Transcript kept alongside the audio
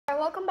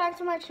welcome back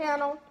to my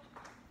channel.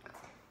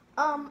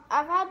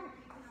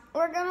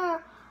 We're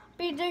gonna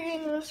be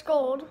digging this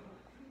gold,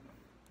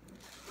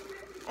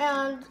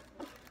 and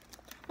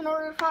in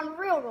order to find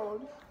real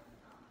gold.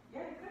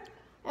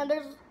 And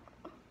there's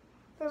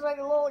like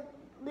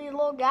these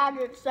little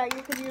gadgets that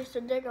you could use to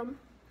dig them.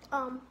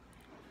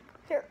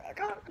 Here, I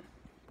got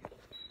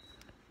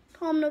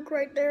Tom Nook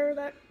right there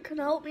that can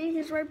help me.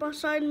 He's right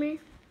beside me,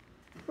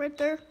 right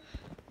there.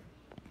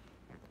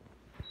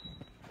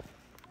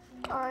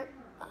 All right,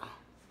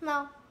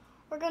 now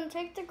we're gonna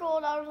take the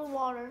gold out of the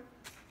water.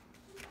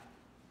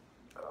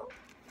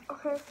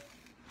 Okay.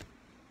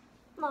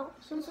 Now,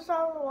 since it's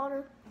out of the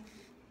water,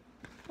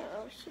 I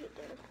see it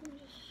there.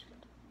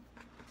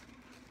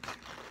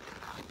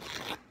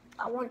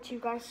 I want you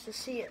guys to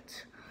see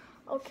it.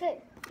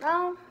 Okay,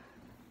 now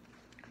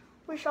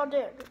we shall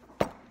dig.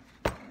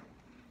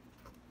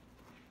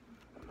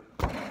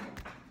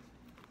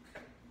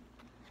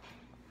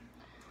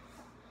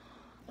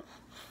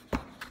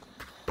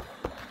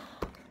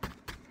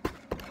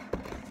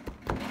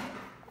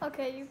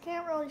 Okay, you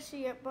can't really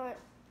see it, but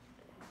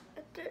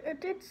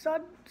it did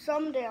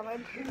some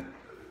damage.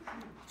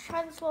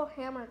 Try this little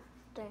hammer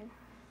thing.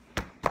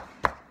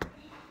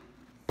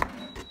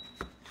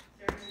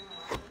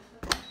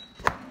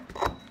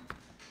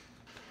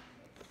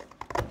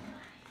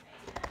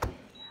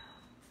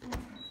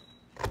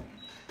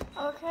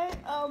 Okay,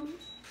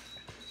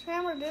 this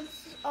hammer did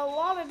a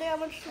lot of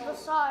damage to the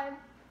side.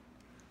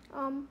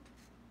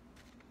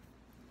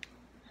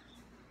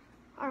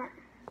 Alright.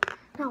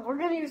 Now we're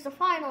gonna use the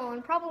final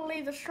and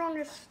probably the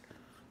strongest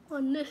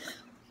on this.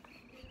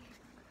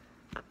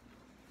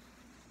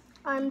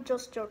 I'm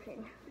just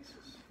joking.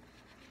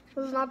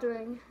 This is not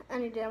doing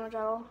any damage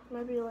at all.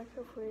 Maybe like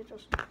if we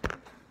just,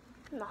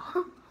 no.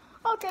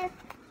 Okay,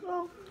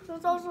 well,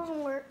 this also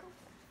doesn't work.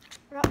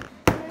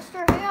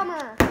 Mr.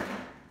 Hammer.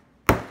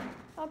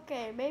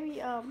 Okay, maybe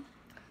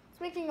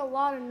it's making a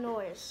lot of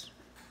noise.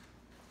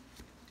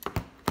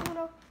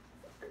 No.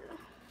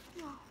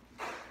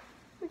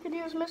 We could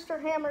use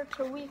Mr. Hammer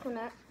to weaken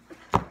it.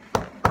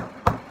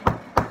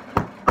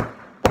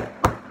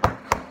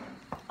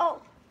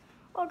 Oh,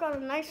 got a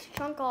nice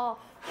chunk off.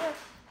 Yeah,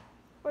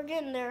 we're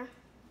getting there.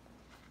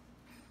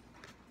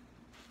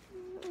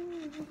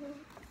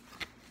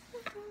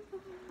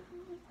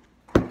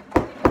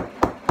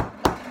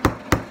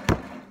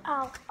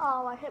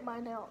 Ow, I hit my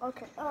nail.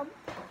 Okay,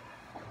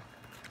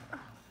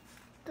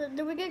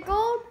 did we get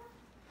gold?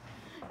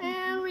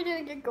 And we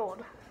didn't get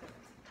gold.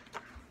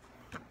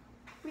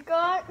 We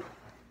got,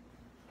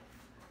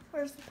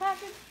 where's the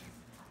package?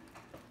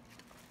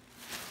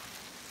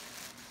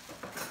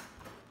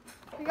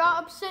 We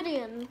got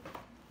obsidian.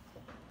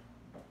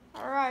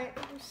 Alright,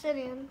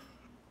 obsidian.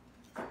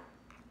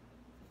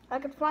 I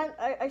could find,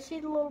 I see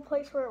the little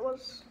place where it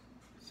was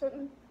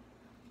sitting.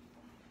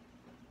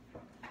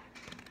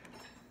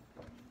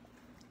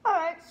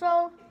 Alright,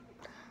 so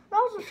that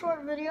was a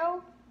short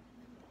video.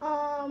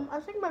 I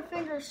think my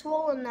finger's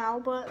swollen now,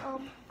 but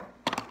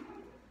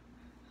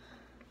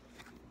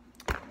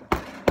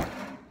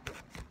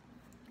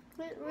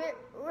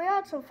we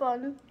had some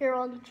fun here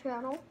on the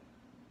channel.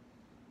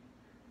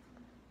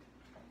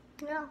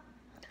 Yeah.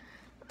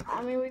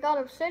 I mean, we got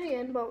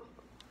obsidian, but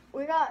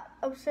we got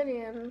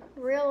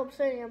real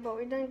obsidian, but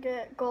we didn't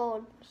get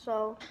gold,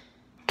 so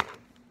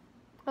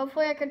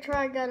hopefully I can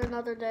try again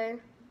another day.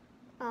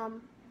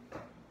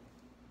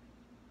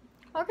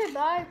 Okay,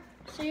 bye.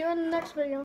 See you in the next video.